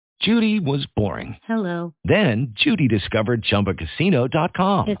Judy was boring. Hello. Then Judy discovered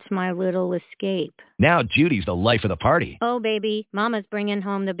ChumbaCasino.com. It's my little escape. Now Judy's the life of the party. Oh, baby, mama's bringing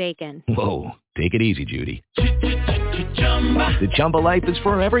home the bacon. Whoa, take it easy, Judy. The Chumba life is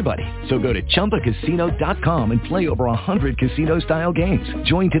for everybody. So go to ChumbaCasino.com and play over 100 casino-style games.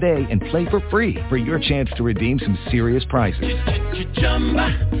 Join today and play for free for your chance to redeem some serious prizes.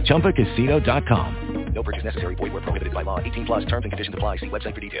 ChumbaCasino.com. No purchase necessary. Void where prohibited by law. 18 plus terms and conditions apply. See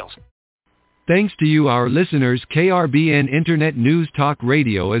website for details. Thanks to you, our listeners, KRBN Internet News Talk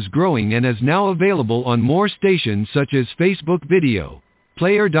Radio is growing and is now available on more stations such as Facebook Video,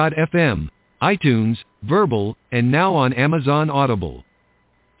 Player.fm, iTunes, Verbal, and now on Amazon Audible.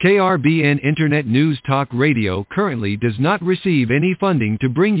 KRBN Internet News Talk Radio currently does not receive any funding to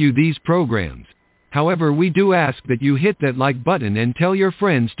bring you these programs. However, we do ask that you hit that like button and tell your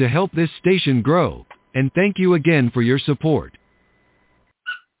friends to help this station grow. And thank you again for your support.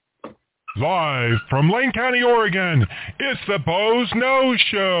 Live from Lane County, Oregon, it's the Boze Noze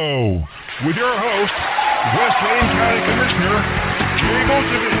Show with your host, West Lane County Commissioner Jay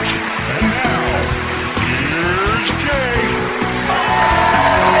Bozovich. And now, here's Jay.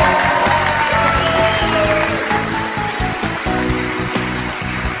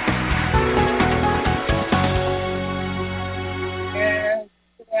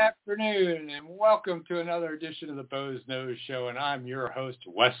 Good afternoon and welcome to another edition of the Boze Noze Show, and I'm your host,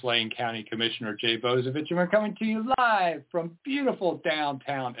 West Lane County Commissioner Jay Bozovich, and we're coming to you live from beautiful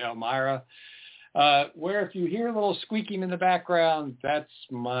downtown Elmira, where if you hear a little squeaking in the background, that's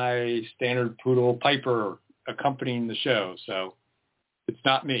my standard poodle Piper accompanying the show, so it's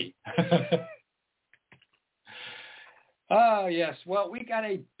not me. Yes, well, we got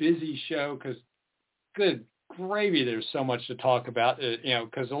a busy show because good gravy, there's so much to talk about,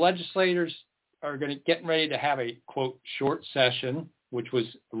 because the legislators are getting ready to have a, quote, short session, which was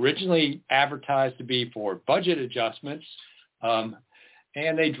originally advertised to be for budget adjustments, and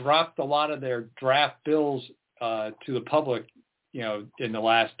they dropped a lot of their draft bills to the public, in the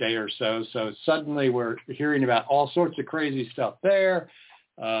last day or so. So suddenly we're hearing about all sorts of crazy stuff there.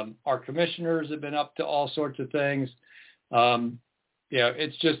 Our commissioners have been up to all sorts of things.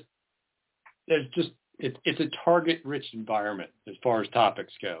 It's a target-rich environment as far as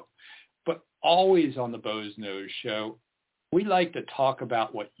topics go. But always on the Boze Noze Show, we like to talk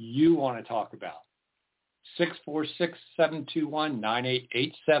about what you want to talk about.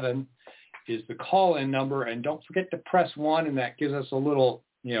 646-721-9887 is the call-in number, and don't forget to press 1, and that gives us a little,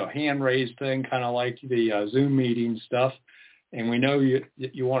 hand-raised thing, kind of like the Zoom meeting stuff. And we know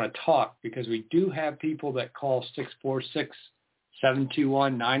you want to talk because we do have people that call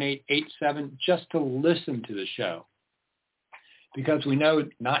 646-721-9887 just to listen to the show, because we know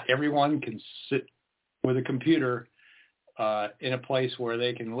not everyone can sit with a computer in a place where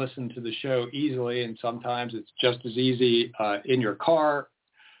they can listen to the show easily, and sometimes it's just as easy in your car,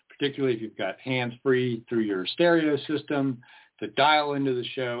 particularly if you've got hands-free through your stereo system, to dial into the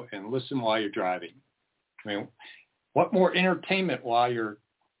show and listen while you're driving. I mean, what more entertainment while you're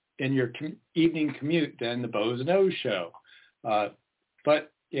in your evening commute than the Boze Noze Show? But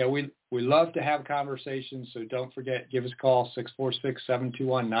we love to have conversations, so don't forget, give us a call,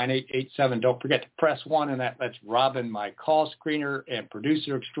 646-721-9887. Don't forget to press 1, and that lets Robin, my call screener and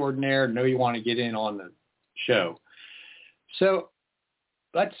producer extraordinaire, know you want to get in on the show. So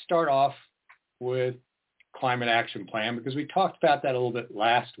let's start off with Climate Action Plan, because we talked about that a little bit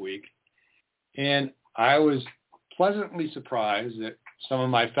last week, and I was pleasantly surprised that some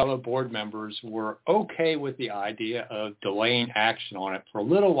of my fellow board members were okay with the idea of delaying action on it for a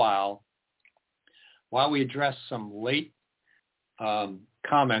little while we address some late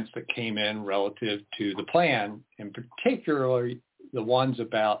comments that came in relative to the plan, and particularly the ones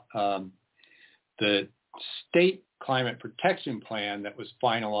about the state climate protection plan that was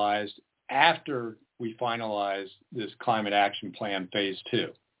finalized after we finalized this Climate Action Plan Phase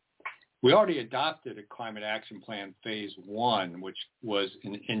 2. We already adopted a Climate Action Plan Phase 1, which was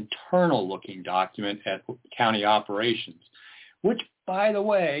an internal-looking document at county operations, which, by the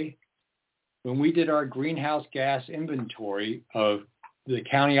way, when we did our greenhouse gas inventory of the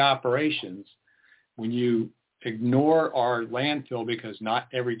county operations, when you ignore our landfill, because not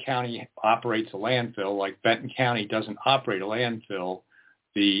every county operates a landfill, like Benton County doesn't operate a landfill,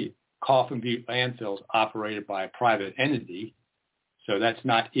 the Coffin Butte landfill is operated by a private entity. So that's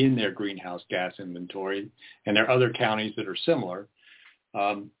not in their greenhouse gas inventory, and there are other counties that are similar.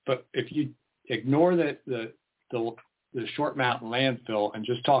 But if you ignore the Short Mountain landfill and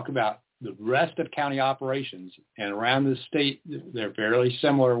just talk about the rest of county operations, and around the state, they're fairly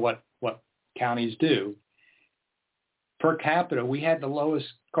similar what counties do. per capita, we had the lowest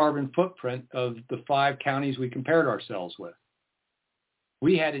carbon footprint of the 5 counties we compared ourselves with.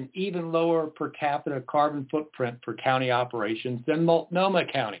 We had an even lower per capita carbon footprint for county operations than Multnomah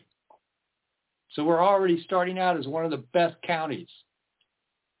County. So we're already starting out as one of the best counties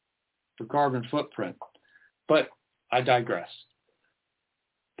for carbon footprint. But I digress.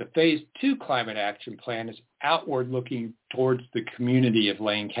 The Phase 2 Climate Action Plan is outward looking towards the community of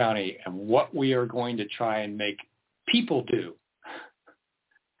Lane County and what we are going to try and make people do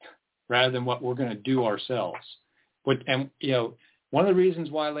rather than what we're going to do ourselves. One of the reasons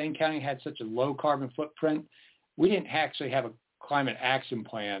why Lane County had such a low carbon footprint, we didn't actually have a climate action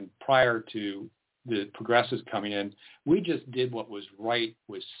plan prior to the progressives coming in. We just did what was right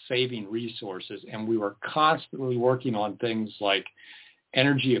with saving resources, and we were constantly working on things like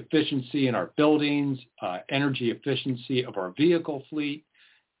energy efficiency in our buildings, energy efficiency of our vehicle fleet,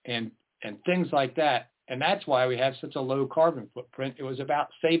 and things like that. And that's why we have such a low carbon footprint. It was about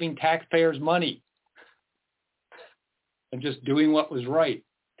saving taxpayers' money and just doing what was right.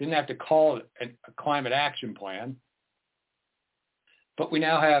 Didn't have to call it a climate action plan. But we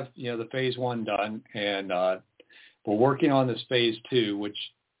now have, the Phase 1 done, and we're working on this Phase 2, which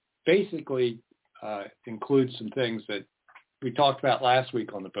basically includes some things that we talked about last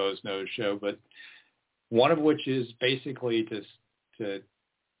week on the Bo's Nose Show, but one of which is basically to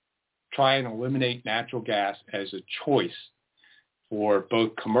try and eliminate natural gas as a choice for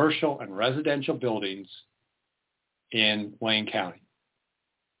both commercial and residential buildings in Lane County.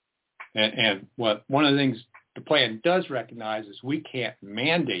 And what one of the things the plan does recognize is we can't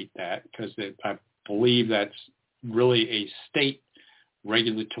mandate that because I believe that's really a state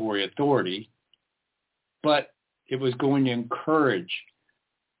regulatory authority, but it was going to encourage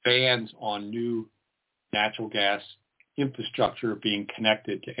bans on new natural gas infrastructure being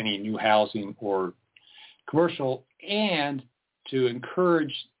connected to any new housing or commercial, and to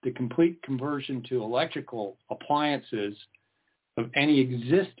encourage the complete conversion to electrical appliances of any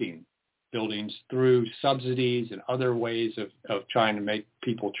existing buildings through subsidies and other ways of trying to make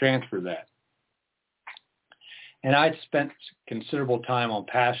people transfer that. And I'd spent considerable time on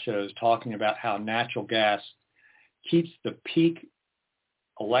past shows talking about how natural gas keeps the peak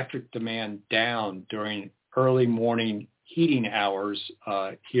electric demand down during early morning heating hours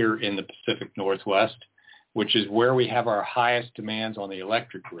here in the Pacific Northwest, which is where we have our highest demands on the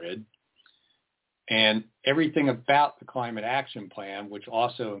electric grid. And everything about the Climate Action Plan, which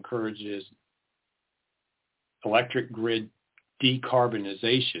also encourages electric grid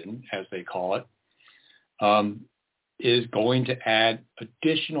decarbonization, as they call it, is going to add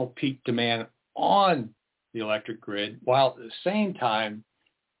additional peak demand on the electric grid, while at the same time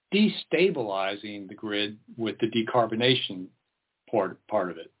destabilizing the grid with the decarbonation part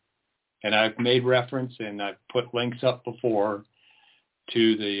of it. And I've made reference, and I've put links up before,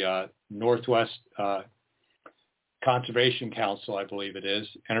 to the Northwest Conservation Council, I believe it is,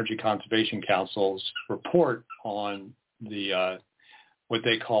 Energy Conservation Council's report on the what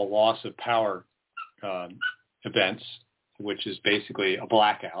they call loss of power events, which is basically a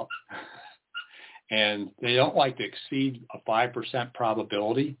blackout. And they don't like to exceed a 5%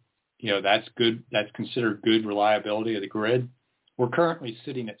 probability. That's good. That's considered good reliability of the grid. We're currently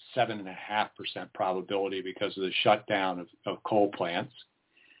sitting at 7.5% probability because of the shutdown of coal plants.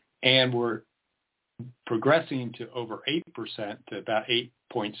 And we're progressing to over 8% to about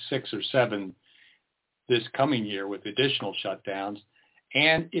 8.6 or 7 this coming year with additional shutdowns.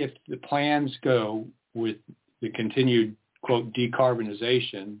 And if the plans go with the continued, quote,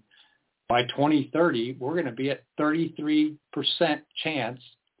 decarbonization, by 2030, we're going to be at 33% chance,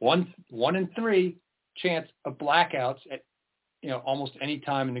 one in 3 chance of blackouts at almost any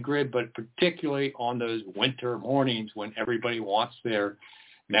time in the grid, but particularly on those winter mornings when everybody wants their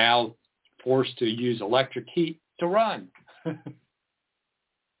now forced to use electric heat to run.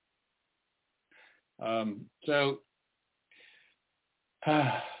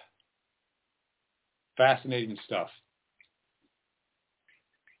 Fascinating stuff.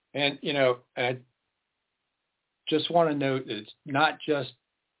 And, I just want to note that it's not just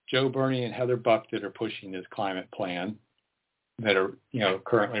Joe Berney and Heather Buck that are pushing this climate plan that are,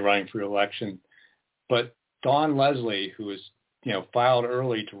 currently running for election, but Dawn Leslie, who is, filed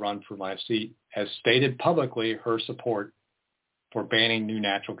early to run for my seat, has stated publicly her support for banning new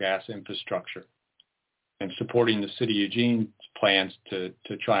natural gas infrastructure and supporting the city of Eugene's plans to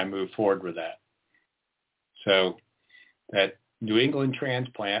try and move forward with that. So that New England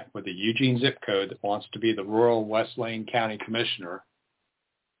transplant with a Eugene zip code that wants to be the rural West Lane County commissioner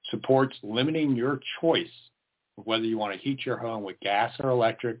supports limiting your choice of whether you want to heat your home with gas or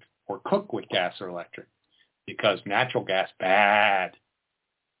electric or cook with gas or electric. because natural gas, bad.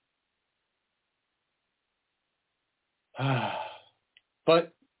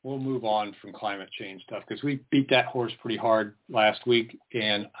 But we'll move on from climate change stuff because we beat that horse pretty hard last week.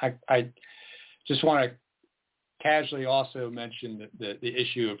 And I just want to casually also mention the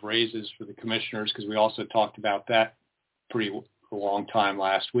issue of raises for the commissioners, because we also talked about that pretty a long time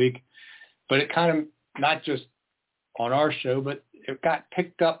last week. But it kind of, not just on our show, but it got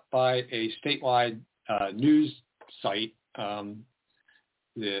picked up by a statewide news site,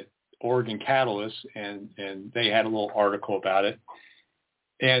 the Oregon Catalyst, and they had a little article about it.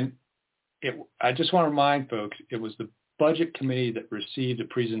 And I just want to remind folks, it was the Budget Committee that received a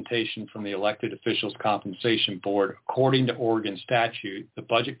presentation from the Elected Officials Compensation Board. According to Oregon statute, the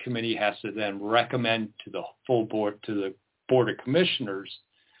Budget Committee has to then recommend to the full board, to the Board of Commissioners,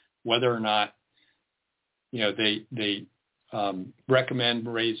 whether or not, they recommend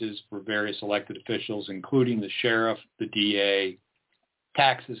raises for various elected officials, including the sheriff, the DA,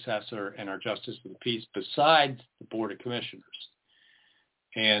 tax assessor, and our justice of the peace, besides the Board of Commissioners.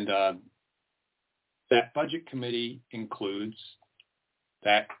 And that Budget Committee includes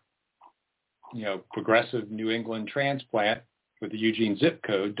that, progressive New England transplant with the Eugene zip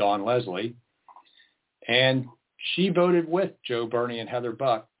code, Dawn Leslie. And she voted with Joe Berney and Heather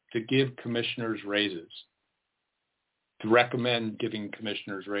Buck to give commissioners raises, to recommend giving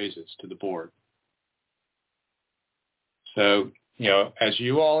commissioners raises to the board. So, as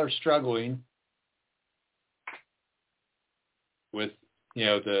you all are struggling with,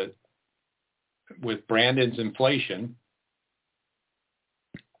 with Brandon's inflation,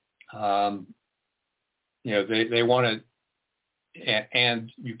 they want to,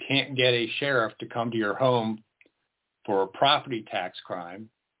 and you can't get a sheriff to come to your home for a property tax crime,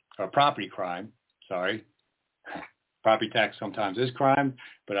 or property crime, sorry. Property tax sometimes is crime,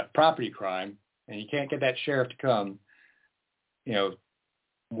 but a property crime, and you can't get that sheriff to come,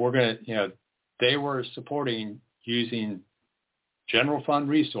 we're going to, they were supporting using general fund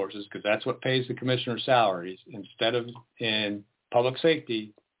resources, because that's what pays the commissioner's salaries, instead of in public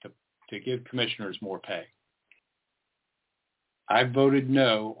safety to give commissioners more pay. I voted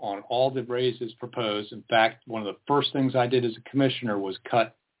no on all the raises proposed. In fact, one of the first things I did as a commissioner was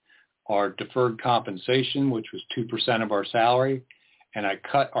cut our deferred compensation, which was 2% of our salary, and I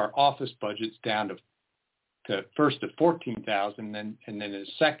cut our office budgets down to first to $14,000, and then in a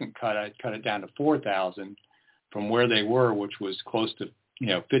second cut, I cut it down to $4,000 from where they were, which was close to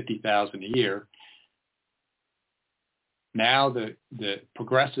 $50,000 a year. Now the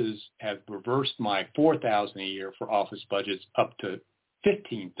progressives have reversed my $4,000 a year for office budgets up to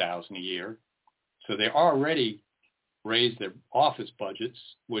 $15,000 a year. So they already raised their office budgets,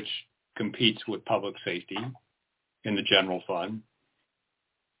 which competes with public safety in the general fund.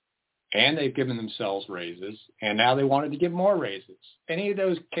 And they've given themselves raises, and now they wanted to give more raises. Any of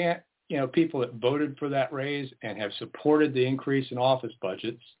those people that voted for that raise and have supported the increase in office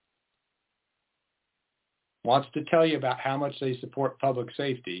budgets wants to tell you about how much they support public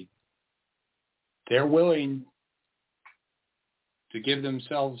safety. They're willing to give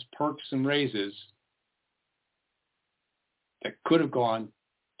themselves perks and raises that could have gone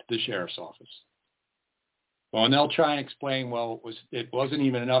to the sheriff's office. Well, and they'll try and explain, it wasn't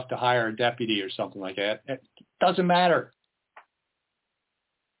even enough to hire a deputy or something like that. It doesn't matter.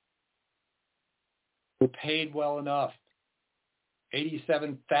 We're paid well enough.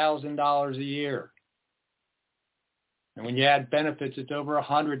 $87,000 a year. And when you add benefits, it's over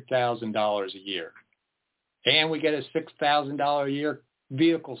 $100,000 a year. And we get a $6,000 a year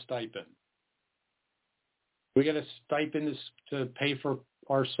vehicle stipend. We get a stipend to pay for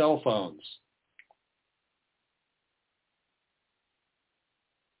our cell phones.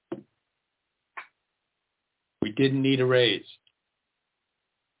 We didn't need a raise.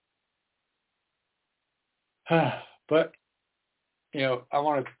 But, I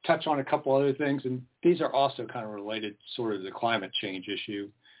want to touch on a couple other things, and these are also kind of related sort of to the climate change issue.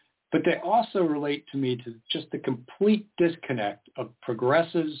 But they also relate to me to just the complete disconnect of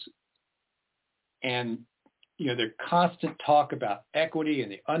progressives and, their constant talk about equity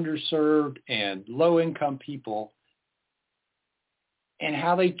and the underserved and low-income people, and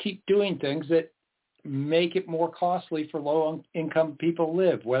how they keep doing things that make it more costly for low-income people to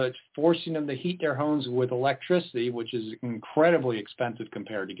live, whether it's forcing them to heat their homes with electricity, which is incredibly expensive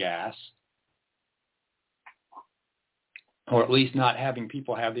compared to gas, or at least not having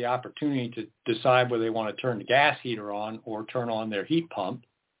people have the opportunity to decide whether they want to turn the gas heater on or turn on their heat pump.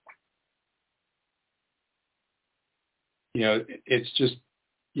 It's just,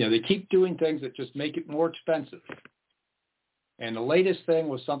 they keep doing things that just make it more expensive. And the latest thing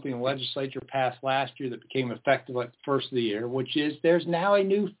was something the legislature passed last year that became effective at the first of the year, which is there's now a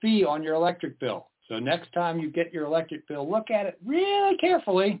new fee on your electric bill. So next time you get your electric bill, look at it really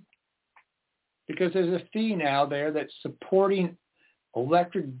carefully, because there's a fee now there that's supporting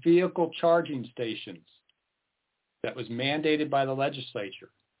electric vehicle charging stations that was mandated by the legislature.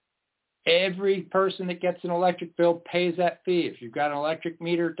 Every person that gets an electric bill pays that fee. If you've got an electric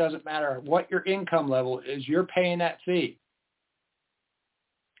meter, it doesn't matter what your income level is, you're paying that fee.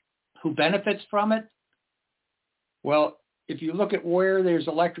 Who benefits from it? Well, if you look at where there's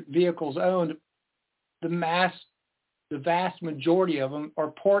electric vehicles owned, the vast majority of them are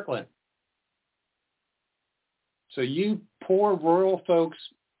Portland. So you poor rural folks,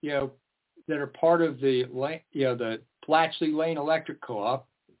 that are part of the Blatchley Lane Electric Co-op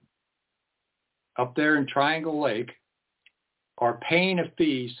up there in Triangle Lake are paying a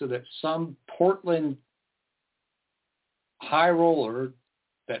fee so that some Portland high roller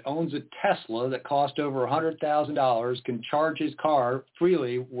that owns a Tesla that cost over $100,000 can charge his car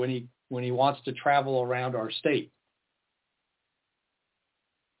freely when he wants to travel around our state.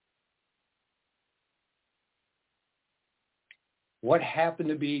 What happened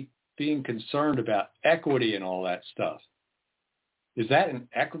to be being concerned about equity and all that stuff? Is that an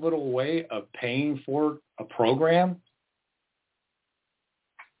equitable way of paying for a program?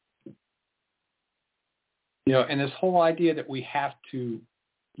 And this whole idea that we have to,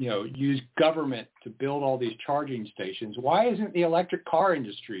 use government to build all these charging stations. Why isn't the electric car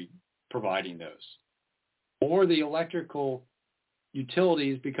industry providing those? Or the electrical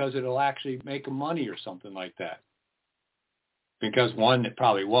utilities, because it'll actually make them money or something like that. Because one, it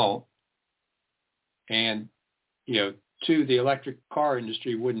probably won't. And, two, the electric car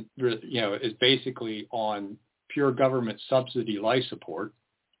industry wouldn't, is basically on pure government subsidy life support.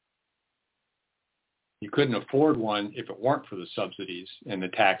 You couldn't afford one if it weren't for the subsidies and the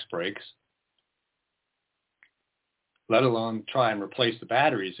tax breaks, let alone try and replace the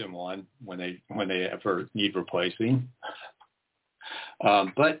batteries in one when they ever need replacing.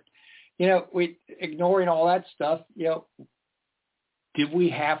 But, we ignoring all that stuff, did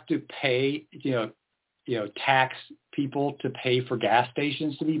we have to pay, tax people to pay for gas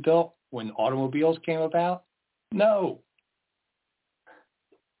stations to be built when automobiles came about? No.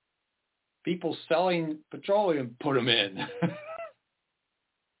 People selling petroleum put them in.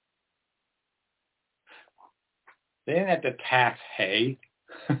 They didn't have to tax hay,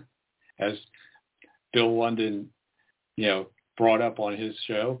 as Bill London, brought up on his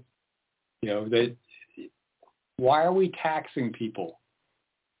show. Why are we taxing people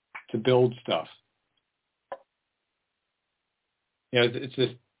to build stuff?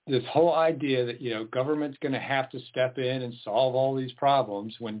 It's this whole idea that, government's going to have to step in and solve all these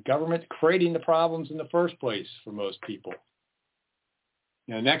problems when government's creating the problems in the first place for most people.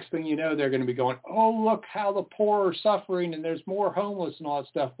 Next thing you know, they're going to be going, oh, look how the poor are suffering and there's more homeless and all that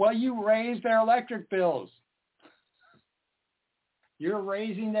stuff. Well, you raised their electric bills. You're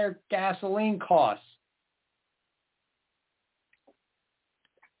raising their gasoline costs.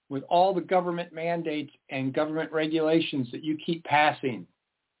 With all the government mandates and government regulations that you keep passing,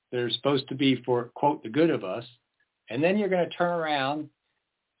 they're supposed to be for, quote, the good of us. And then you're going to turn around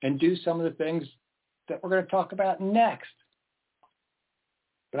and do some of the things that we're going to talk about next.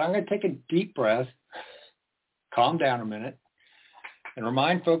 But I'm going to take a deep breath, calm down a minute, and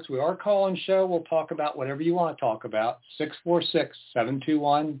remind folks we are calling show. We'll talk about whatever you want to talk about.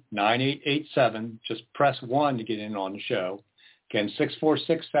 646-721-9887. Just press 1 to get in on the show. Again,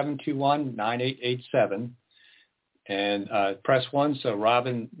 646-721-9887. And press 1 so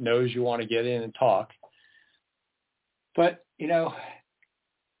Robin knows you want to get in and talk. But,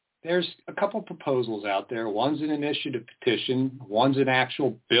 there's a couple proposals out there. One's an initiative petition. One's an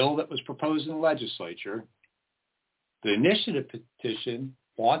actual bill that was proposed in the legislature. The initiative petition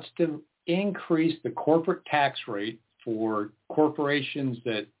wants to increase the corporate tax rate for corporations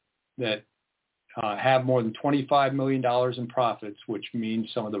that have more than $25 million in profits, which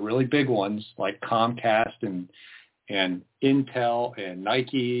means some of the really big ones like Comcast and Intel and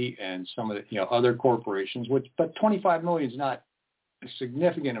Nike and some of the other corporations. But 25 million is not a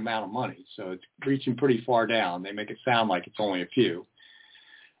significant amount of money, so it's reaching pretty far down. They make it sound like it's only a few.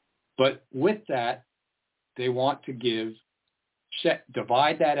 But with that, they want to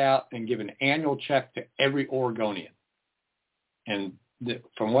divide that out and give an annual check to every Oregonian. And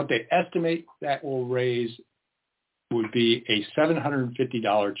from what they estimate that will raise would be a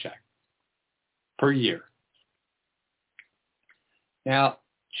 $750 check per year. Now,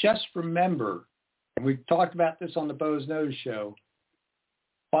 just remember, and we've talked about this on the Bo's Nose show,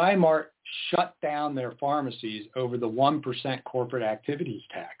 Weimar shut down their pharmacies over the 1% corporate activities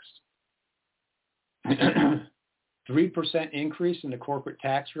tax. 3% increase in the corporate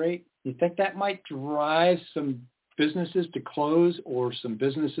tax rate. You think that might drive some businesses to close or some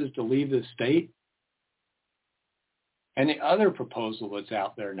businesses to leave the state? And the other proposal that's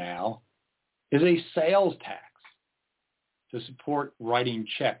out there now is a sales tax to support writing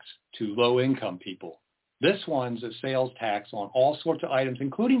checks to low-income people. This one's a sales tax on all sorts of items,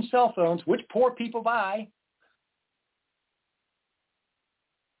 including cell phones, which poor people buy.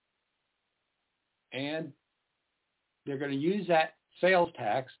 And they're going to use that sales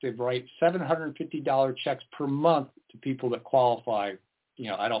tax to write $750 checks per month to people that qualify.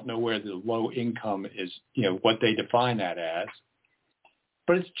 I don't know where the low income is, what they define that as.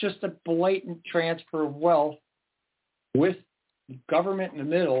 But it's just a blatant transfer of wealth with government in the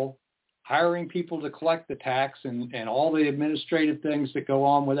middle, hiring people to collect the tax and all the administrative things that go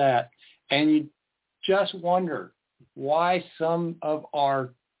on with that. And you just wonder why some of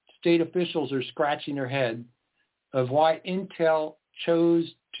our state officials are scratching their head of why Intel chose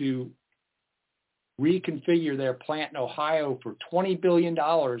to reconfigure their plant in Ohio for $20 billion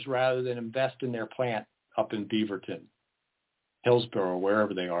rather than invest in their plant up in Beaverton, Hillsboro,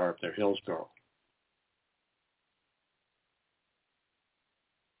 wherever they are, if they're Hillsboro.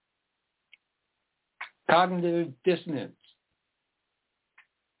 Cognitive dissonance.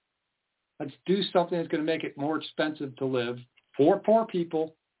 Let's do something that's going to make it more expensive to live for poor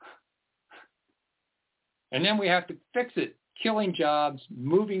people. And then we have to fix it, killing jobs,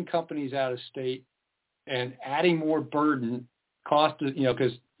 moving companies out of state, and adding more burden, cost,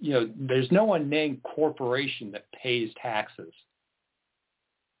 because, there's no one named corporation that pays taxes.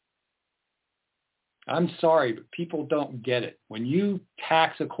 I'm sorry, but people don't get it. When you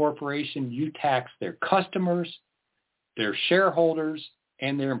tax a corporation, you tax their customers, their shareholders,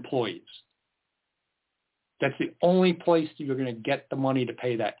 and their employees. That's the only place that you're going to get the money to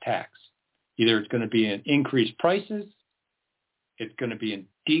pay that tax. Either it's going to be in increased prices, it's going to be in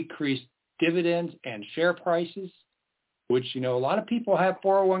decreased dividends and share prices, which, a lot of people have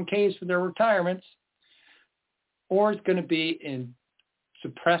 401ks for their retirements, or it's going to be in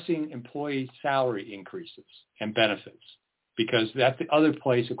suppressing employee salary increases and benefits, because that's the other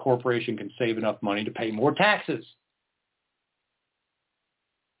place a corporation can save enough money to pay more taxes.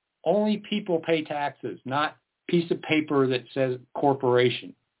 Only people pay taxes, not a piece of paper that says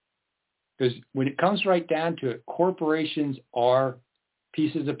corporation. Because when it comes right down to it, corporations are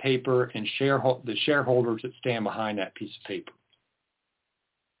pieces of paper and the shareholders that stand behind that piece of paper.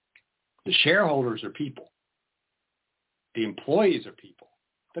 The shareholders are people. The employees are people.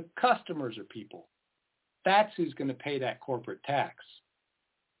 The customers are people. That's who's going to pay that corporate tax.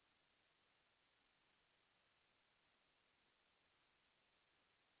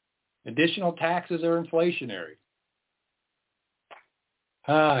 Additional taxes are inflationary.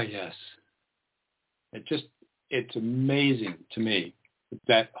 Ah, yes. It's amazing to me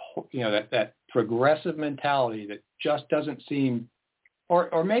that, that progressive mentality that just doesn't seem,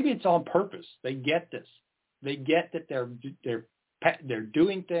 or maybe it's on purpose. They get this. They get that they're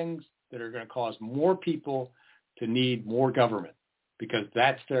doing things that are going to cause more people to need more government, because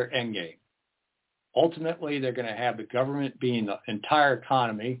that's their end game. Ultimately, they're going to have the government being the entire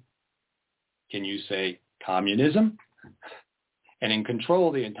economy. Can you say communism? And in control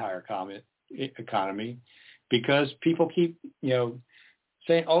of the entire economy, because people keep,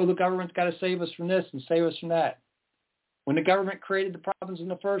 saying, oh, the government's got to save us from this and save us from that. When the government created the problems in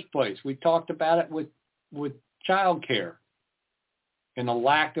the first place, we talked about it with child care and the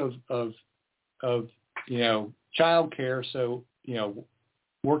lack of child care. So,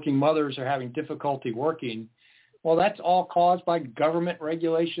 working mothers are having difficulty working. Well, that's all caused by government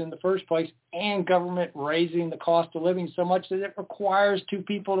regulation in the first place, and government raising the cost of living so much that it requires two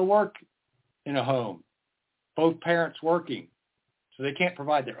people to work in a home, both parents working. So they can't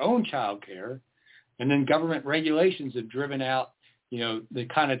provide their own child care. And then government regulations have driven out, the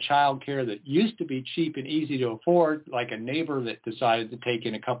kind of child care that used to be cheap and easy to afford, like a neighbor that decided to take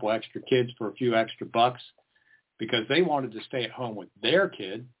in a couple extra kids for a few extra bucks because they wanted to stay at home with their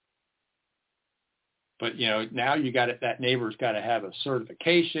kid. But, now you got it, that neighbor's got to have a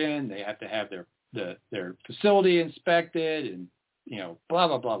certification. They have to have their facility inspected and, blah,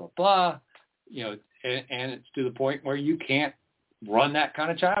 blah, blah, blah, blah. And it's to the point where you can't run that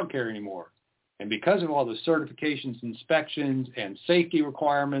kind of child care anymore. And because of all the certifications, inspections, and safety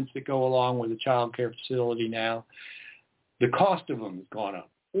requirements that go along with a child care facility now, the cost of them has gone up.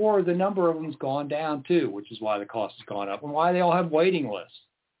 Or the number of them has gone down too, which is why the cost has gone up and why they all have waiting lists.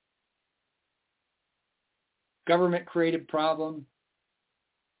 Government-created problem.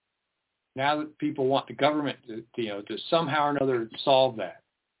 Now that people want the government to somehow or another solve that.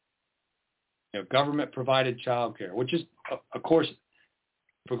 Government provided child care, which is, of course,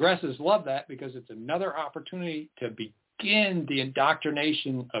 progressives love that because it's another opportunity to begin the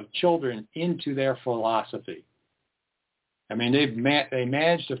indoctrination of children into their philosophy. I mean, they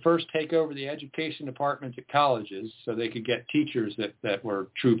managed to first take over the education departments at colleges so they could get teachers that were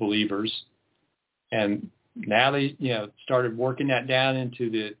true believers. And now they, started working that down into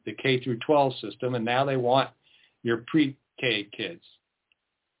the K through 12 system, and now they want your pre-K kids.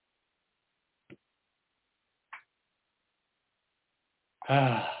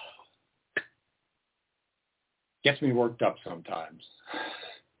 Gets me worked up sometimes.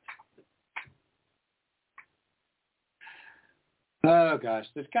 Oh, gosh,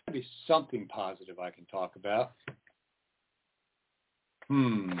 there's got to be something positive I can talk about.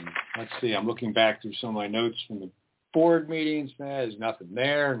 Let's see. I'm looking back through some of my notes from the board meetings. There's nothing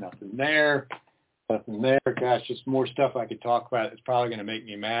there. Gosh, just more stuff I could talk about. It's probably going to make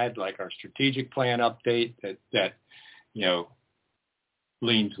me mad, like our strategic plan update that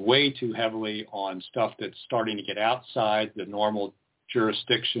leans way too heavily on stuff that's starting to get outside the normal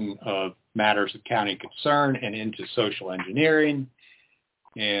jurisdiction of matters of county concern and into social engineering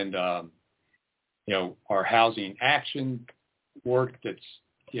and, our housing action work that's,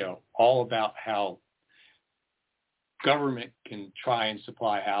 all about how government can try and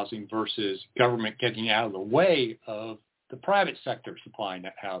supply housing versus government getting out of the way of the private sector supplying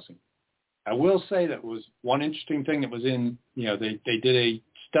that housing. I will say that was one interesting thing that was in, they did a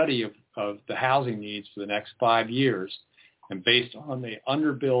study of the housing needs for the next 5 years. And based on the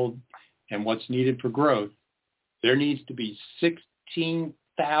underbuild and what's needed for growth, there needs to be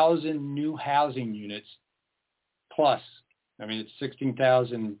 16,000 new housing units plus. I mean, it's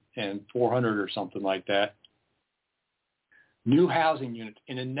 16,400 or something like that. New housing units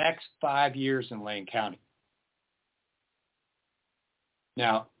in the next 5 years in Lane County.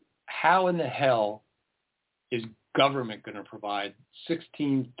 Now, how in the hell is government going to provide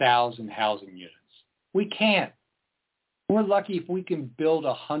 16,000 housing units? We can't. We're lucky if we can build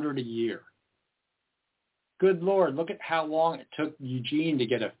 100 a year. Good Lord, look at how long it took Eugene to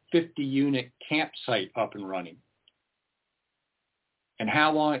get a 50-unit campsite up and running. And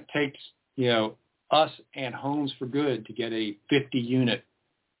how long it takes, us and Homes for Good to get a 50-unit,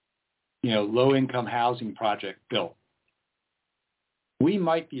 low-income housing project built. We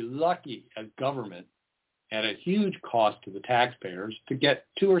might be lucky as government at a huge cost to the taxpayers to get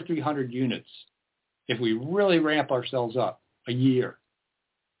 200 or 300 units if we really ramp ourselves up a year.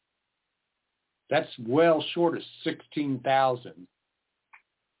 That's well short of 16,000.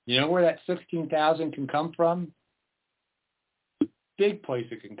 You know where that 16,000 can come from? The big place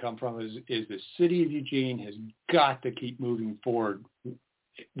it can come from is the city of Eugene has got to keep moving forward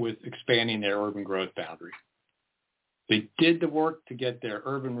with expanding their urban growth boundary. They did the work to get their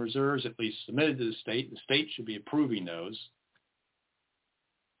urban reserves at least submitted to the state. The state should be approving those.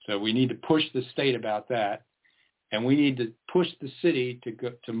 So we need to push the state about that. And we need to push the city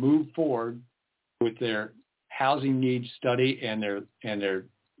to move forward with their housing needs study and their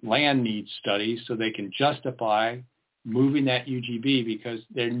land needs study so they can justify moving that UGB because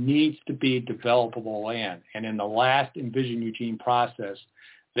there needs to be developable land. And in the last Envision Eugene process,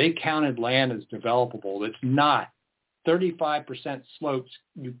 they counted land as developable. It's not. 35% slopes,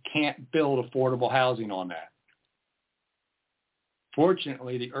 you can't build affordable housing on that.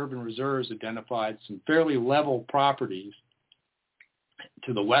 Fortunately, the urban reserves identified some fairly level properties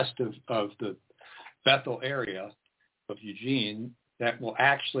to the west of the Bethel area of Eugene that will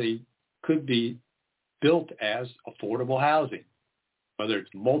actually could be built as affordable housing, whether it's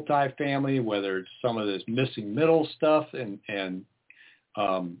multifamily, whether it's some of this missing middle stuff and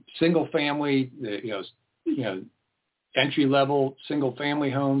single family, entry-level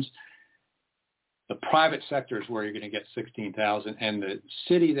single-family homes. The private sector is where you're going to get 16,000, and the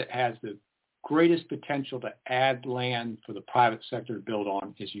city that has the greatest potential to add land for the private sector to build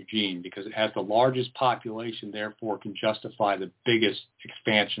on is Eugene because it has the largest population, therefore can justify the biggest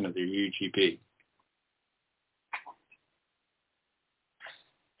expansion of their UGB.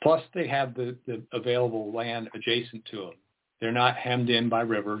 Plus, they have the available land adjacent to them. They're not hemmed in by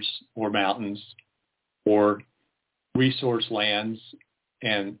rivers or mountains or resource lands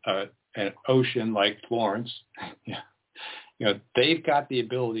and an ocean like Florence. They've got the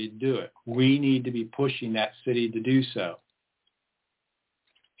ability to do it. We need to be pushing that city to do so.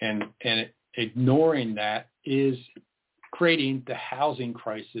 And ignoring that is creating the housing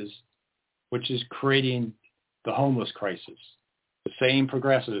crisis, which is creating the homeless crisis. The same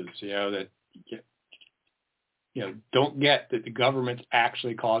progressives, that don't get that the government's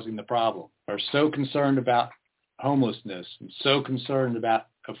actually causing the problem, are so concerned about homelessness and so concerned about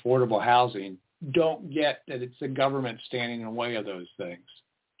affordable housing, don't get that it's the government standing in the way of those things.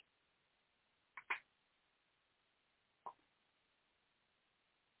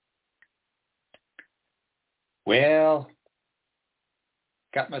 Well,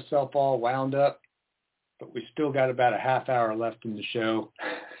 got myself all wound up, but we still got about a half hour left in the show.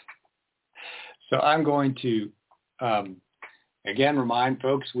 So I'm going to, again, remind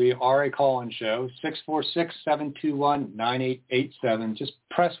folks, we are a call-in show, 646-721-9887. Just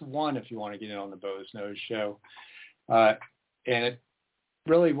press 1 if you want to get in on the Bo's Nose Show. And it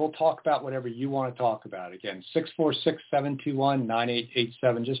really, we'll talk about whatever you want to talk about. Again,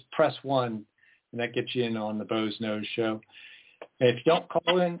 646-721-9887. Just press 1, and that gets you in on the Bo's Nose Show. And if you don't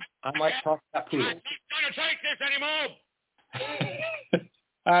call in, I might talk about poodles. I'm not going to take this anymore.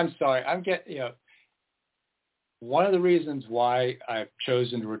 I'm sorry. I'm getting, one of the reasons why I've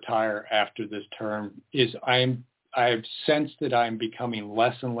chosen to retire after this term is I've sensed that I'm becoming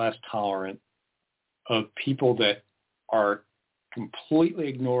less and less tolerant of people that are completely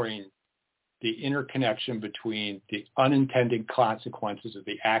ignoring the interconnection between the unintended consequences of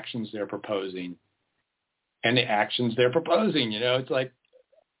the actions they're proposing and the actions they're proposing. It's like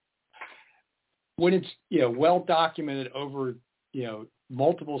when it's, well documented over,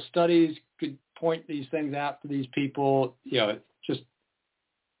 multiple studies could point these things out to these people, just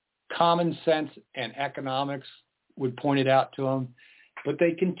common sense and economics would point it out to them, but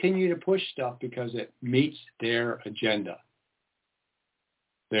they continue to push stuff because it meets their agenda.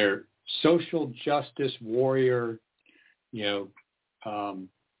 Their social justice warrior,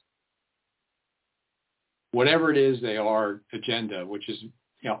 whatever it is they are, agenda, which is,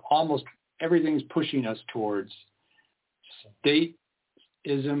 almost everything's pushing us towards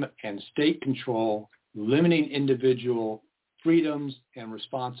stateism and state control, limiting individual freedoms and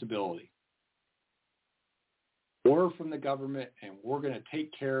responsibility. We're from the government, and we're going to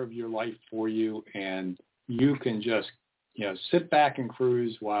take care of your life for you, and you can just, sit back and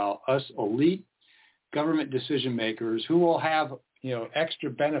cruise while us elite government decision makers who will have, extra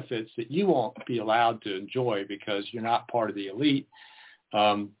benefits that you won't be allowed to enjoy because you're not part of the elite,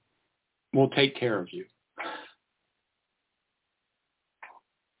 will take care of you.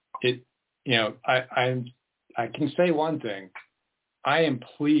 I can say one thing. I am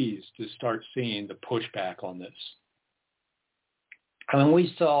pleased to start seeing the pushback on this.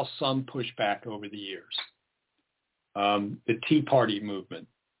 We saw some pushback over the years. The Tea Party movement,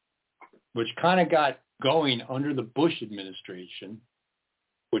 which kind of got going under the Bush administration,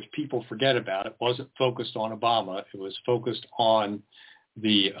 which people forget about. It wasn't focused on Obama. It was focused on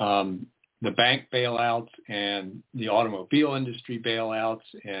the bank bailouts and the automobile industry bailouts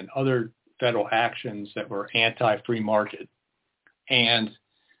and other federal actions that were anti-free market and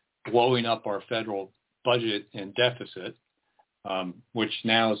blowing up our federal budget and deficit, which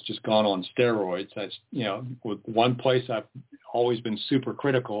now has just gone on steroids. That's, with one place I've always been super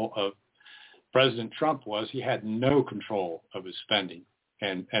critical of President Trump was he had no control of his spending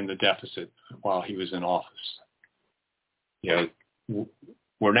and the deficit while he was in office.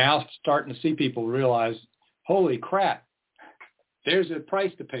 We're now starting to see people realize, holy crap, there's a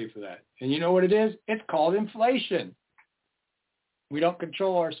price to pay for that. And you know what it is? It's called inflation. We don't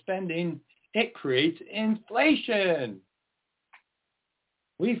control our spending. It creates inflation.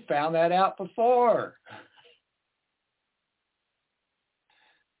 We found that out before.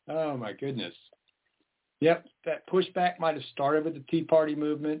 Oh, my goodness. Yep, that pushback might have started with the Tea Party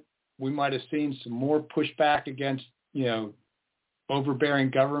movement. We might have seen some more pushback against, overbearing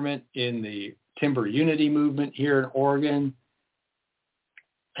government in the timber unity movement here in Oregon.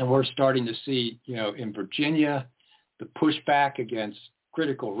 And we're starting to see, in Virginia, the pushback against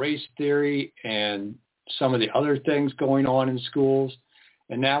critical race theory and some of the other things going on in schools.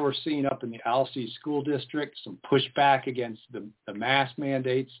 And now we're seeing up in the Alsea School District some pushback against the mask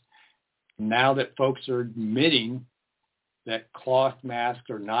mandates. Now that folks are admitting that cloth masks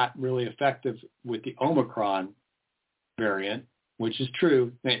are not really effective with the Omicron variant, which is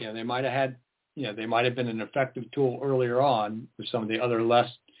true. They might have had, they might have been an effective tool earlier on with some of the other less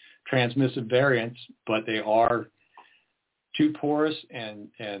transmissive variants, but they are too porous and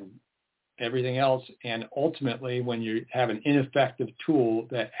everything else. And ultimately, when you have an ineffective tool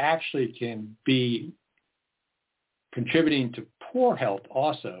that actually can be contributing to poor health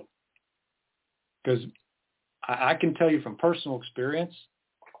also, because I can tell you from personal experience,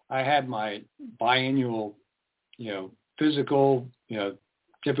 I had my biannual, physical,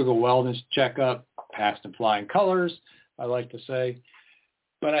 typical wellness checkup, passed in flying colors, I like to say.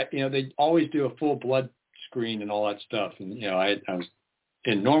 But, they always do a full blood screen and all that stuff. And, you know, I was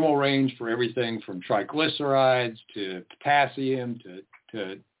in normal range for everything from triglycerides to potassium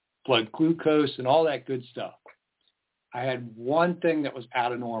to blood glucose and all that good stuff. I had one thing that was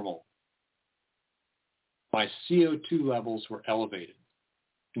out of normal. My CO2 levels were elevated.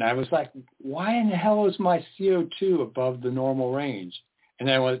 And I was like, why in the hell is my CO2 above the normal range? And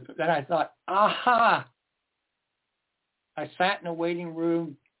then I thought, aha! I sat in a waiting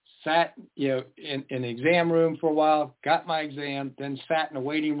room, sat, you know, in the exam room for a while, got my exam, then sat in a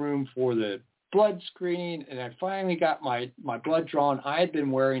waiting room for the blood screening, and I finally got my blood drawn. I had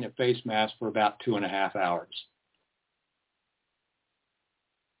been wearing a face mask for about 2.5 hours.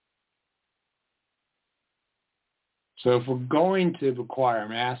 So if we're going to require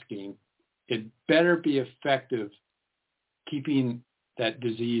masking, it better be effective keeping that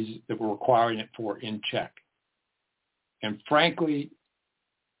disease that we're requiring it for in check. And frankly,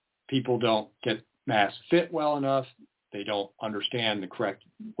 people don't get masks fit well enough. They don't understand the correct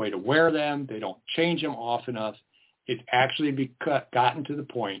way to wear them. They don't change them often enough. It's actually gotten to the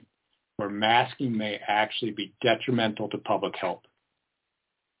point where masking may actually be detrimental to public health.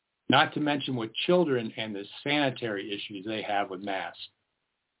 Not to mention with children and the sanitary issues they have with masks,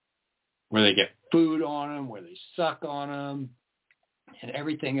 where they get food on them, where they suck on them, and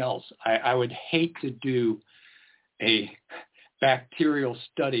everything else. I would hate to do a bacterial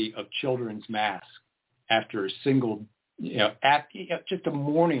study of children's masks after a single, just a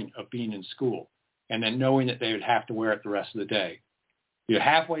morning of being in school, and then knowing that they would have to wear it the rest of the day. You're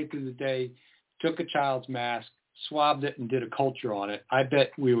halfway through the day, took a child's mask, swabbed it, and did a culture on it. I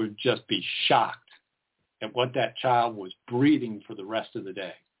bet we would just be shocked at what that child was breathing for the rest of the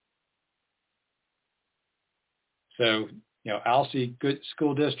day. So, Alsea good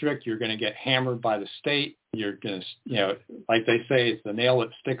school district, you're going to get hammered by the state. You're going to, like they say, it's the nail that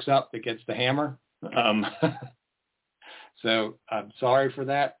sticks up that gets the hammer. So I'm sorry for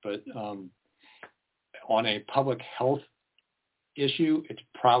that, but on a public health issue, it's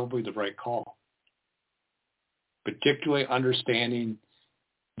probably the right call. Particularly understanding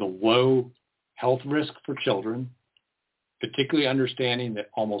the low health risk for children, particularly understanding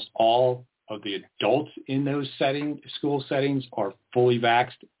that almost all of the adults in those school settings are fully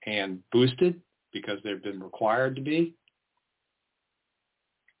vaxxed and boosted because they've been required to be.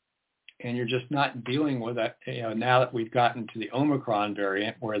 And you're just not dealing with that, now that we've gotten to the Omicron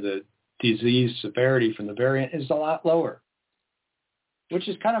variant where the disease severity from the variant is a lot lower, which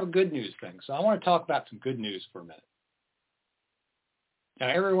is kind of a good news thing. So I want to talk about some good news for a minute. Now,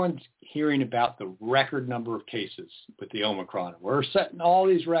 everyone's hearing about the record number of cases with the Omicron. We're setting all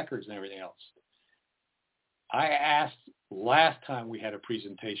these records and everything else. I asked last time we had a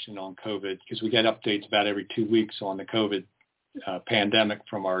presentation on COVID, because we get updates about every 2 weeks on the COVID pandemic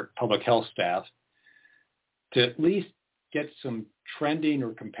from our public health staff, to at least get some trending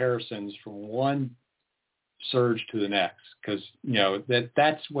or comparisons from one surge to the next, because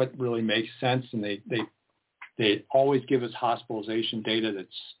that's what really makes sense. And they always give us hospitalization data that's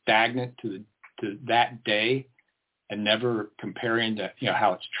stagnant to that day, and never comparing to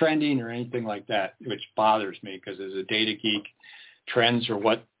how it's trending or anything like that, which bothers me, because as a data geek, trends are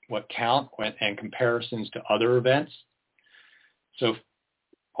what count, and comparisons to other events. So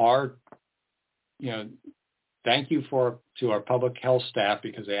thank you to our public health staff,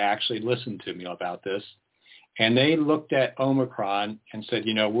 because they actually listened to me about this. And they looked at Omicron and said,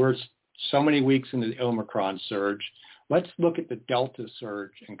 we're so many weeks into the Omicron surge. Let's look at the Delta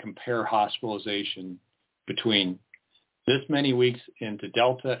surge and compare hospitalization between this many weeks into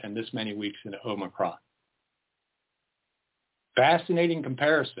Delta and this many weeks into Omicron. Fascinating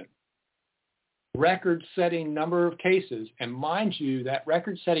comparison. Record-setting number of cases. And mind you, that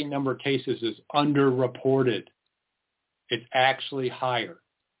record-setting number of cases is underreported. It's actually higher,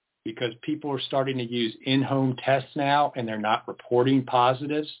 because people are starting to use in-home tests now, and they're not reporting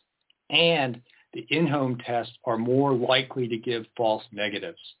positives. And the in-home tests are more likely to give false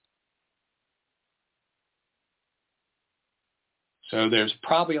negatives. So there's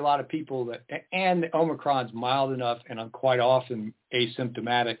probably a lot of people and the Omicron's mild enough and quite often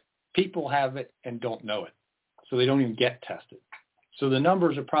asymptomatic. People have it and don't know it, so they don't even get tested. So the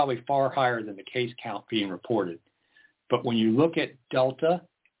numbers are probably far higher than the case count being reported. But when you look at Delta,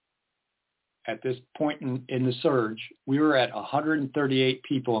 at this point in the surge, we were at 138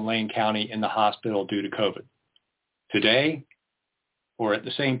 people in Lane County in the hospital due to COVID. Today, or at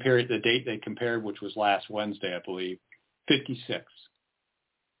the same period, the date they compared, which was last Wednesday, I believe, 56.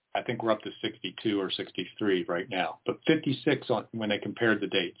 I think we're up to 62 or 63 right now, but 56 when they compared the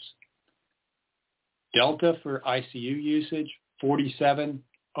dates. Delta for ICU usage, 47,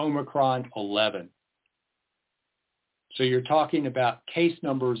 Omicron, 11. So you're talking about case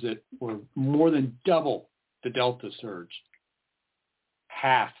numbers that were more than double the Delta surge,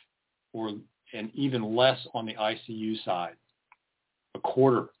 half and even less on the ICU side, a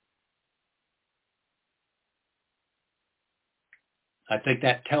quarter. I think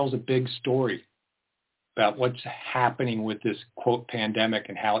that tells a big story about what's happening with this, quote, pandemic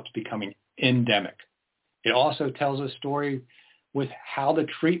and how it's becoming endemic. It also tells a story with how the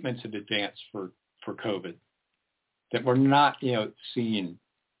treatments have advanced for COVID, that we're not, seeing,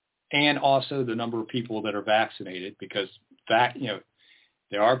 and also the number of people that are vaccinated, because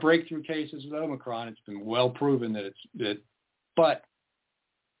there are breakthrough cases with Omicron. It's been well proven but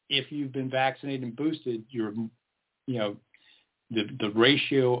if you've been vaccinated and boosted, the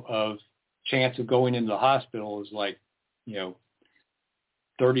ratio of chance of going into the hospital is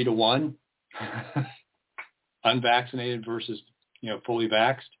 30 to 1, unvaccinated versus, fully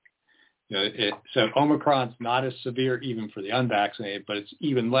vaxxed. So Omicron's not as severe even for the unvaccinated, but it's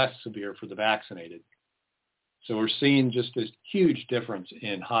even less severe for the vaccinated. So we're seeing just this huge difference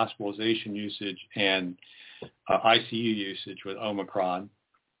in hospitalization usage and ICU usage with Omicron.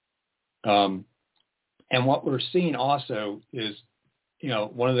 And what we're seeing also is,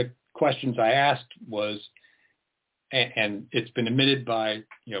 one of the questions I asked was, and it's been admitted by,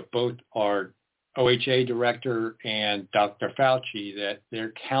 both our OHA director and Dr. Fauci, that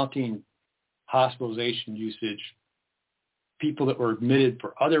they're counting hospitalization usage, people that were admitted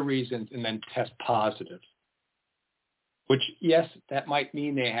for other reasons and then test positive, which, yes, that might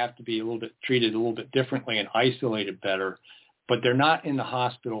mean they have to be treated a little bit differently and isolated better, but they're not in the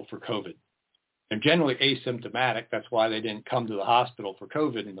hospital for COVID. They're generally asymptomatic. That's why they didn't come to the hospital for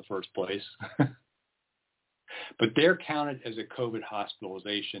COVID in the first place. But they're counted as a COVID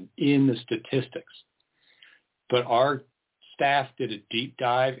hospitalization in the statistics. But our staff did a deep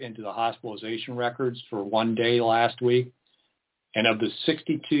dive into the hospitalization records for one day last week. And of the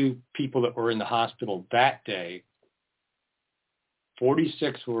 62 people that were in the hospital that day,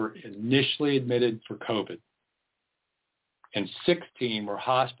 46 were initially admitted for COVID. And 16 were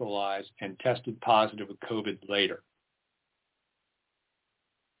hospitalized and tested positive with COVID later.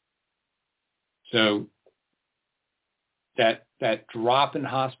 So that drop in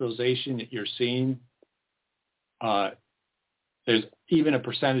hospitalization that you're seeing, there's even a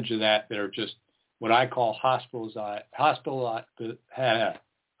percentage of that are just what I call hospitalized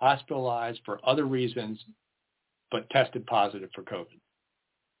for other reasons, but tested positive for COVID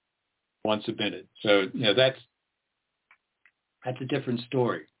once admitted. So that's a different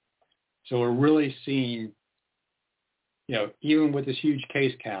story. So we're really seeing, even with this huge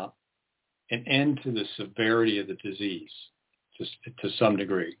case count, an end to the severity of the disease to some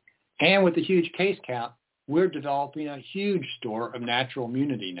degree. And with the huge case count, we're developing a huge store of natural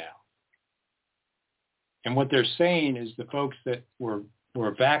immunity now. And what they're saying is the folks that were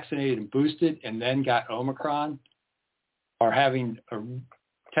vaccinated and boosted and then got Omicron are having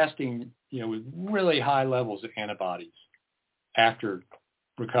testing, with really high levels of antibodies after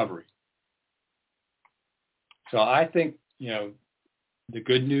recovery. So I think, the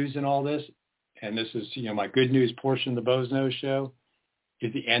good news in all this, and this is, my good news portion of the Bo's Nose Show,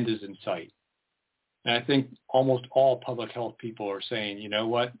 is the end is in sight. And I think almost all public health people are saying, you know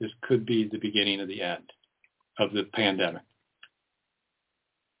what, this could be the beginning of the end of the pandemic.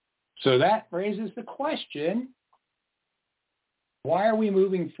 So that raises the question, why are we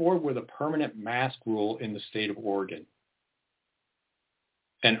moving forward with a permanent mask rule in the state of Oregon?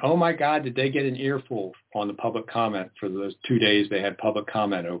 And oh my God, did they get an earful on the public comment for those 2 days they had public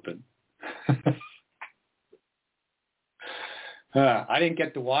comment open. I didn't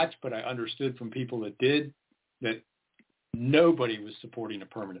get to watch, but I understood from people that did that nobody was supporting a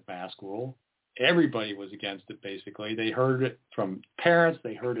permanent mask rule. Everybody was against it, basically. They heard it from parents.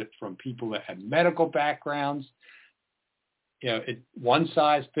 They heard it from people that had medical backgrounds. One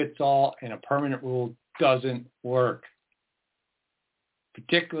size fits all, and a permanent rule doesn't work.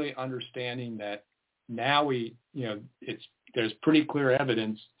 Particularly understanding that now there's pretty clear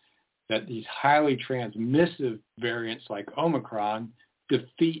evidence that these highly transmissive variants like Omicron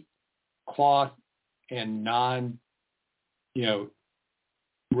defeat cloth and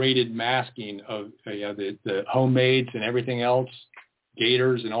rated masking of the homemades and everything else,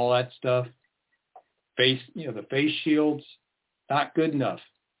 gaiters and all that stuff. The face shields, not good enough.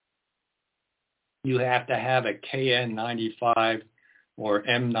 You have to have a KN95 or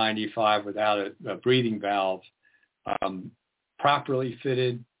M95 without a breathing valve, properly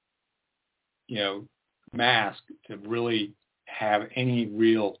fitted, mask to really have any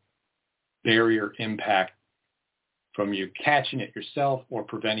real barrier impact from you catching it yourself or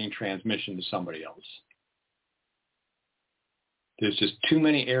preventing transmission to somebody else. There's just too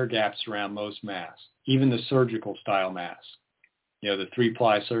many air gaps around most masks, even the surgical style masks. The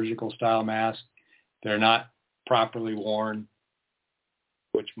 3-ply surgical style masks, they're not properly worn,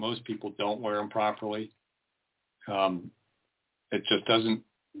 which most people don't wear them properly. It just doesn't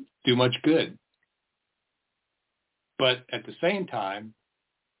do much good. But at the same time,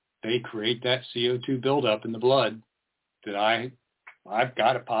 they create that CO2 buildup in the blood that I've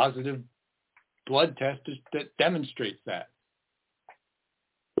got a positive blood test that demonstrates that.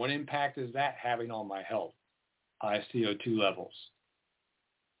 What impact is that having on my health? High CO2 levels.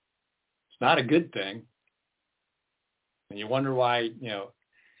 It's not a good thing. And you wonder why,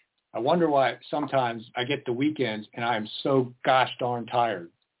 I wonder why sometimes I get the weekends and I'm so gosh darn tired.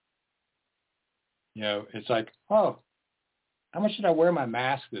 It's like, oh, how much should I wear my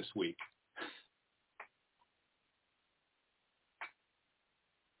mask this week?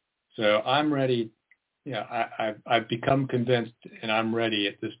 So I'm ready. I've become convinced, and I'm ready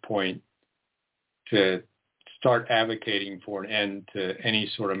at this point to start advocating for an end to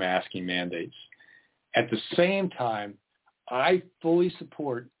any sort of masking mandates. At the same time, I fully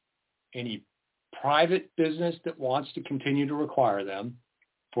support any private business that wants to continue to require them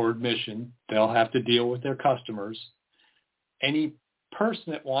for admission. They'll have to deal with their customers. Any person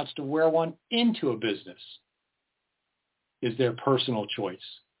that wants to wear one into a business is their personal choice.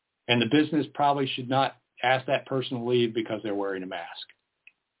 And the business probably should not ask that person to leave because they're wearing a mask.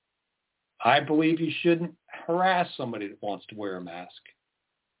 I believe you shouldn't harass somebody that wants to wear a mask,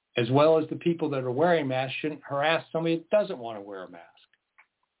 as well as the people that are wearing masks shouldn't harass somebody that doesn't want to wear a mask.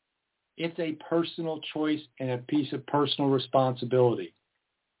 It's a personal choice and a piece of personal responsibility.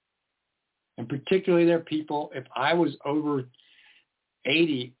 And particularly there are people, if I was over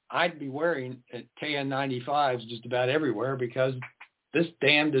 80, I'd be wearing KN95s just about everywhere because this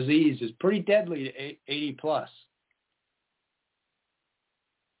damn disease is pretty deadly to 80 plus.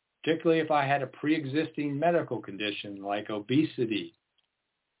 Particularly if I had a pre-existing medical condition like obesity,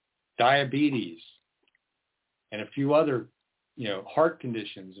 diabetes, and a few other, heart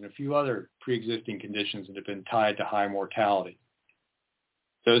conditions and a few other pre-existing conditions that have been tied to high mortality.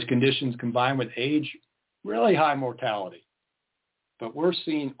 Those conditions combined with age, really high mortality. But we're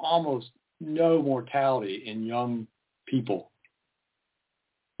seeing almost no mortality in young people.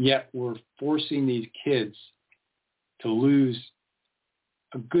 Yet we're forcing these kids to lose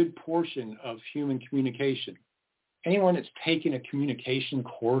a good portion of human communication. Anyone that's taken a communication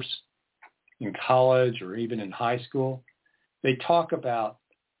course in college or even in high school, they talk about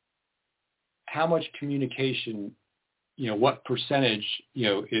how much communication, what percentage,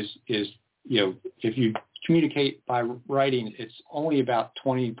 is if you communicate by writing, it's only about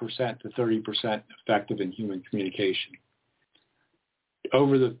 20% to 30% effective in human communication.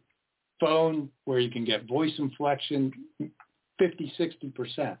 Over the phone, where you can get voice inflection, 50,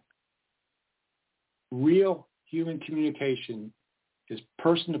 60%. Real human communication is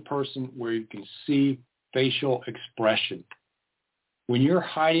person to person where you can see facial expression. When you're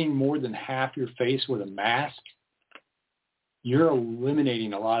hiding more than half your face with a mask, you're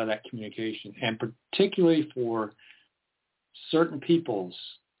eliminating a lot of that communication. And particularly for certain peoples,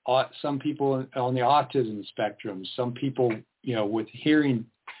 some people on the autism spectrum, some people, with hearing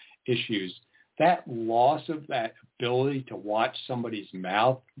issues, that loss of that ability to watch somebody's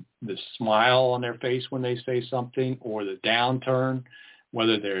mouth, the smile on their face when they say something, or the downturn,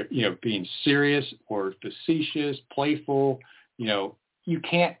 whether they're, being serious or facetious, playful, you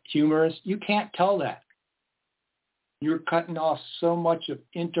can't humorous, you can't tell that. You're cutting off so much of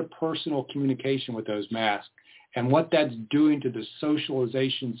interpersonal communication with those masks. And what that's doing to the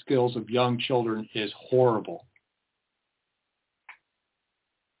socialization skills of young children is horrible,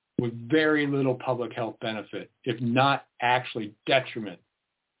 with very little public health benefit, if not actually detriment.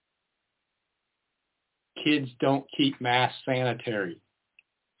 Kids don't keep masks sanitary.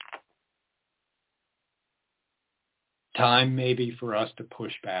 Time maybe for us to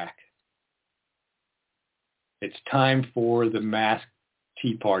push back. It's time for the mask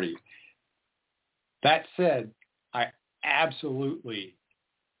tea party. That said, I absolutely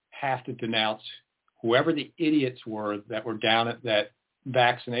have to denounce whoever the idiots were that were down at that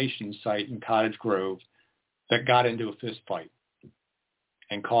vaccination site in Cottage Grove that got into a fist fight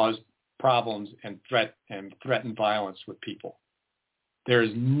and caused problems and threatened violence with people. There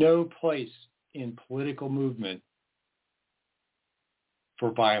is no place in political movement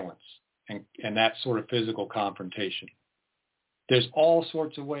for violence and that sort of physical confrontation. There's all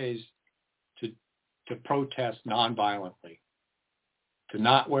sorts of ways to protest nonviolently, to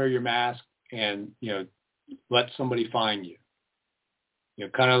not wear your mask and, let somebody fine you.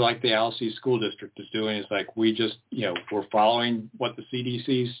 kind of like the Alice School District is doing. Is like we just, we're following what the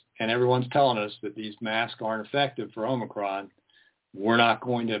CDC's and everyone's telling us that these masks aren't effective for Omicron. We're not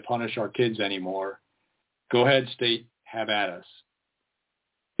going to punish our kids anymore. Go ahead, state, have at us.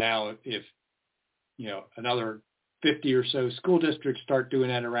 Now, if, another 50 or so school districts start doing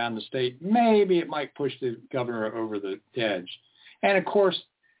that around the state, maybe it might push the governor over the edge. And of course,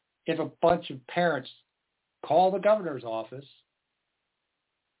 if a bunch of parents call the governor's office,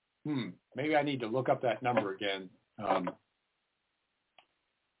 maybe I need to look up that number again,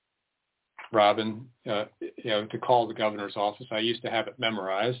 Robin, to call the governor's office. I used to have it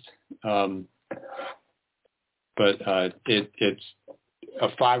memorized, but it's a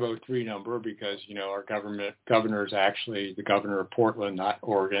 503 number because, our governor is actually the governor of Portland, not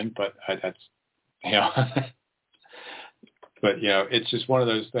Oregon, but that's, but, it's just one of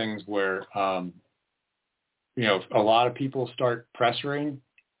those things where, if a lot of people start pressuring,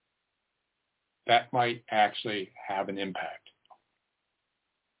 that might actually have an impact.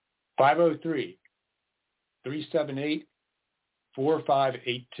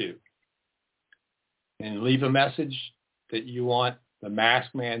 503-378-4582. And leave a message that you want the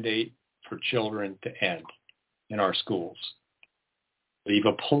mask mandate for children to end in our schools. Leave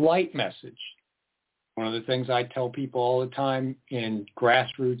a polite message. One of the things I tell people all the time in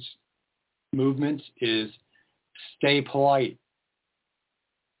grassroots movements is stay polite.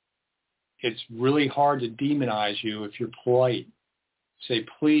 It's really hard to demonize you if you're polite. Say,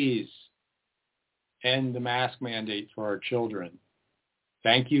 please end the mask mandate for our children.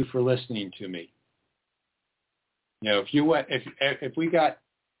 Thank you for listening to me. If we got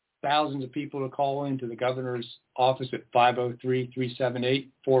thousands of people to call into the governor's office at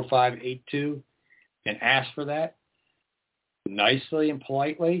 503-378-4582 and ask for that nicely and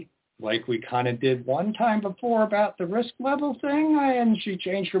politely, like we kind of did one time before about the risk level thing, and she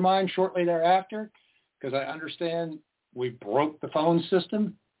changed her mind shortly thereafter, because I understand we broke the phone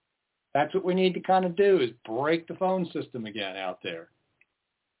system. That's what we need to kind of do, is break the phone system again out there.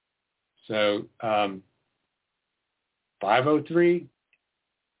 So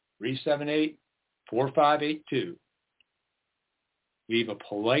 503-378-4582. Leave a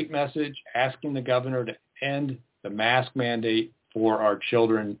polite message asking the governor to end the mask mandate for our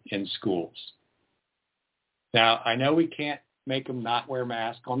children in schools. Now, I know we can't make them not wear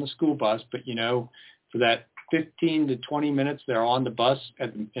masks on the school bus, but, for that 15 to 20 minutes they're on the bus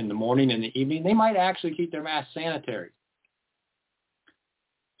in the morning and the evening, they might actually keep their masks sanitary.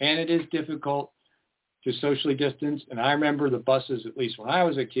 And it is difficult to socially distance. And I remember the buses, at least when I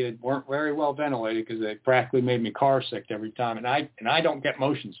was a kid, weren't very well ventilated because they practically made me car sick every time. And I don't get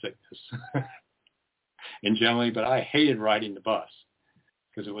motion sickness in generally, but I hated riding the bus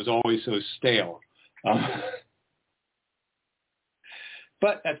because it was always so stale.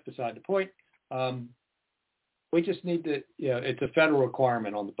 But that's beside the point. We just need to, it's a federal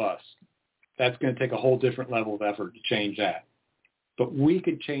requirement on the bus. That's going to take a whole different level of effort to change that. But we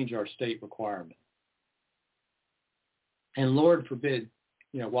could change our state requirement. And Lord forbid,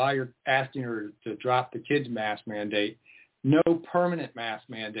 while you're asking her to drop the kids' mask mandate, no permanent mask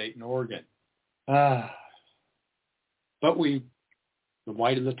mandate in Oregon. But the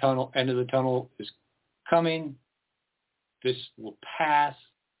light of the tunnel, end of the tunnel is coming. This will pass.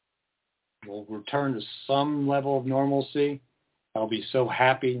 We'll return to some level of normalcy. I'll be so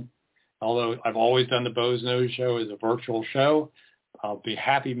happy. Although I've always done the Bo's Nose Show as a virtual show, I'll be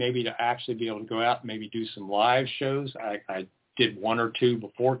happy maybe to actually be able to go out and maybe do some live shows. I did one or two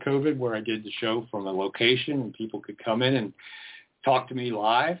before COVID where I did the show from a location and people could come in and talk to me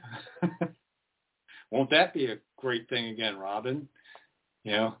live. Won't that be a great thing again, Robin?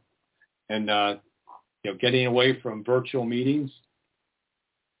 And getting away from virtual meetings.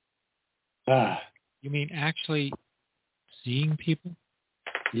 You mean actually seeing people?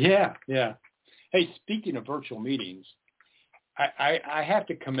 Yeah. Hey, speaking of virtual meetings, I have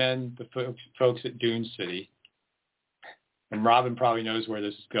to commend the folks at Dune City, and Robin probably knows where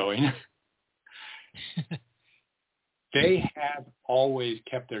this is going. They have always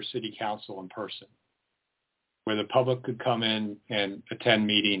kept their city council in person, where the public could come in and attend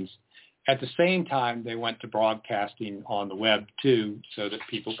meetings. At the same time, they went to broadcasting on the web, too, so that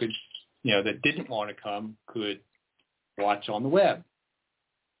people could, that didn't want to come could watch on the web.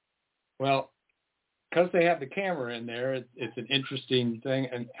 Well, because they have the camera in there, it's an interesting thing.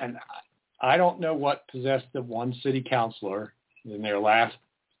 And I don't know what possessed the one city councilor in their last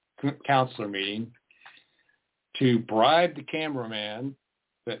councilor meeting to bribe the cameraman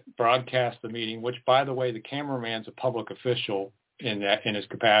that broadcast the meeting, which, by the way, the cameraman's a public official in his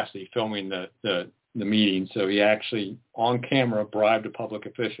capacity, filming the the meeting. So he actually, on camera, bribed a public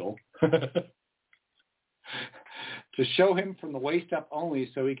official to show him from the waist up only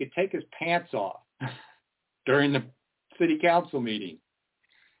so he could take his pants off during the city council meeting.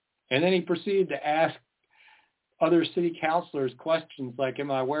 And then he proceeded to ask other city councilors questions like,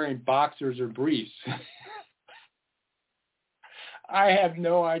 am I wearing boxers or briefs? I have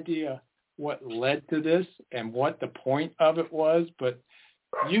no idea what led to this and what the point of it was, but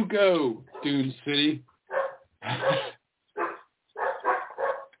you go, Dune City.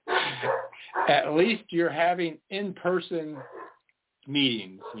 At least you're having in-person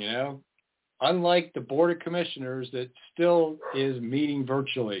meetings, you know, unlike the Board of Commissioners that still is meeting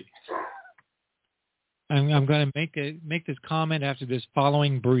virtually. I'm going to make this comment after this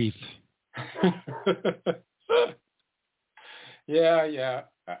following brief. Yeah.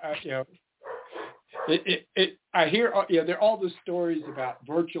 I hear, there are all the stories about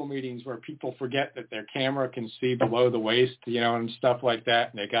virtual meetings where people forget that their camera can see below the waist, and stuff like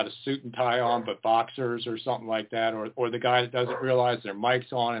that, and they got a suit and tie on but boxers or something like that, or the guy that doesn't realize their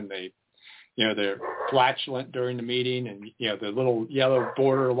mic's on and they're flatulent during the meeting, and the little yellow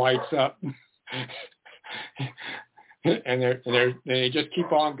border lights up, and they just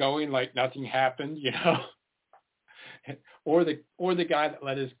keep on going like nothing happened, or the guy that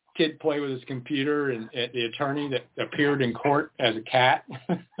let his kid play with his computer, and the attorney that appeared in court as a cat.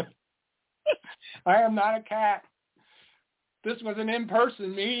 I am not a cat. This was an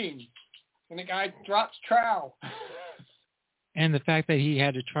in-person meeting, and the guy drops trowel. And the fact that he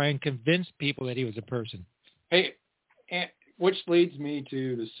had to try and convince people that he was a person. Hey, which leads me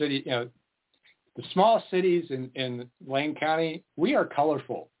to the city, the small cities in Lane County, we are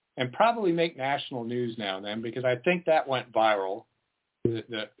colorful and probably make national news now and then, because I think that went viral.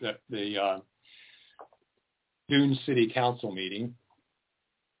 The Dune City Council meeting.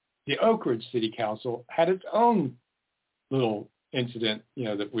 The Oak Ridge City Council had its own little incident,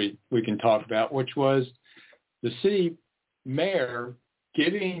 that we can talk about, which was the city mayor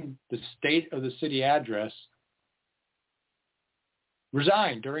giving the state of the city address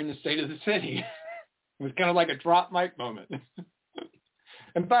resigned during the state of the city. It was kind of like a drop mic moment.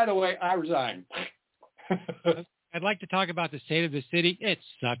 And by the way, I resigned. I'd like to talk about the state of the city. It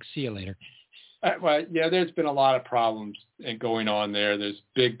sucks. See you later. Well, yeah, there's been a lot of problems going on there. There's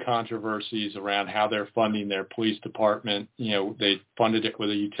big controversies around how they're funding their police department. They funded it with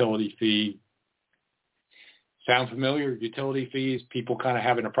a utility fee. Sound familiar? Utility fees, people kind of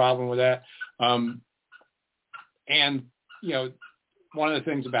having a problem with that. And, one of the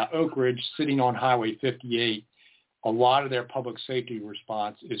things about Oak Ridge, sitting on Highway 58, a lot of their public safety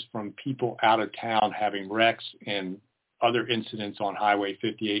response is from people out of town having wrecks and other incidents on Highway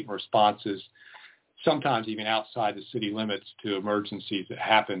 58, and responses sometimes even outside the city limits to emergencies that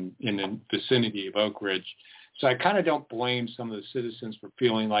happen in the vicinity of Oak Ridge. So I kind of don't blame some of the citizens for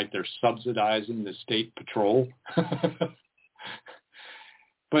feeling like they're subsidizing the state patrol.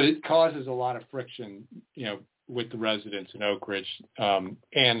 But it causes a lot of friction, with the residents in Oak Ridge, and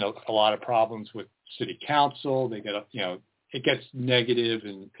a lot of problems with city council. They get, it gets negative,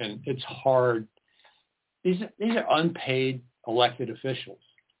 and it's hard. These are unpaid elected officials.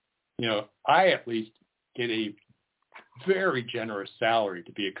 I at least get a very generous salary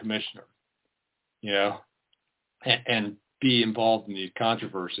to be a commissioner, and be involved in these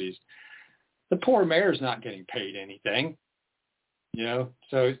controversies. The poor mayor's not getting paid anything,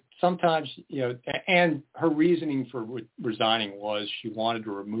 so sometimes, and her reasoning for resigning was she wanted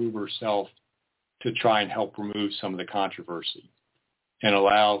to remove herself to try and help remove some of the controversy and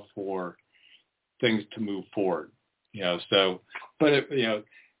allow for things to move forward, but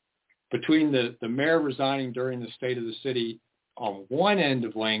between the mayor resigning during the state of the city on one end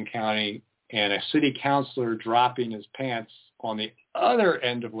of Lane County and a city councilor dropping his pants on the other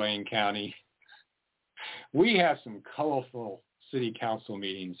end of Lane County, we have some colorful city council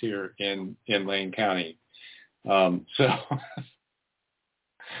meetings here in Lane County. So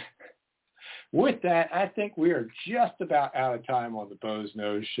with that, I think we are just about out of time on the Bo's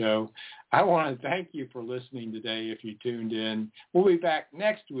Nose Show. I want to thank you for listening today if you tuned in. We'll be back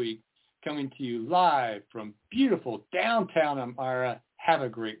next week coming to you live from beautiful downtown Elmira. Have a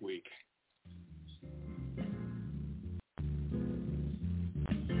great week.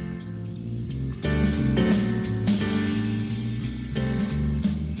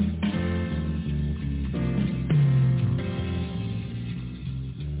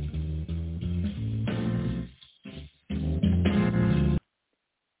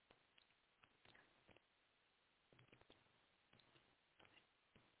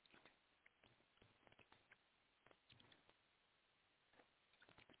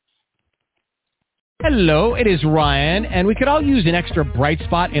 Hello, it is Ryan, and we could all use an extra bright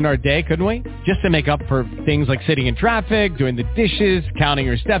spot in our day, couldn't we? Just to make up for things like sitting in traffic, doing the dishes, counting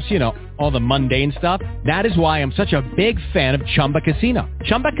your steps, you know, all the mundane stuff. That is why I'm such a big fan of Chumba Casino.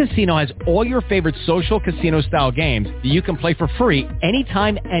 Chumba Casino has all your favorite social casino-style games that you can play for free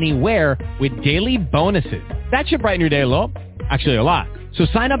anytime, anywhere with daily bonuses. That should brighten your day a little. Actually, a lot. So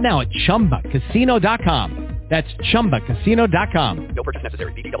sign up now at ChumbaCasino.com. That's ChumbaCasino.com. No purchase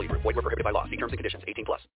necessary. VGW Group. Void where prohibited by law. See terms and conditions. 18+.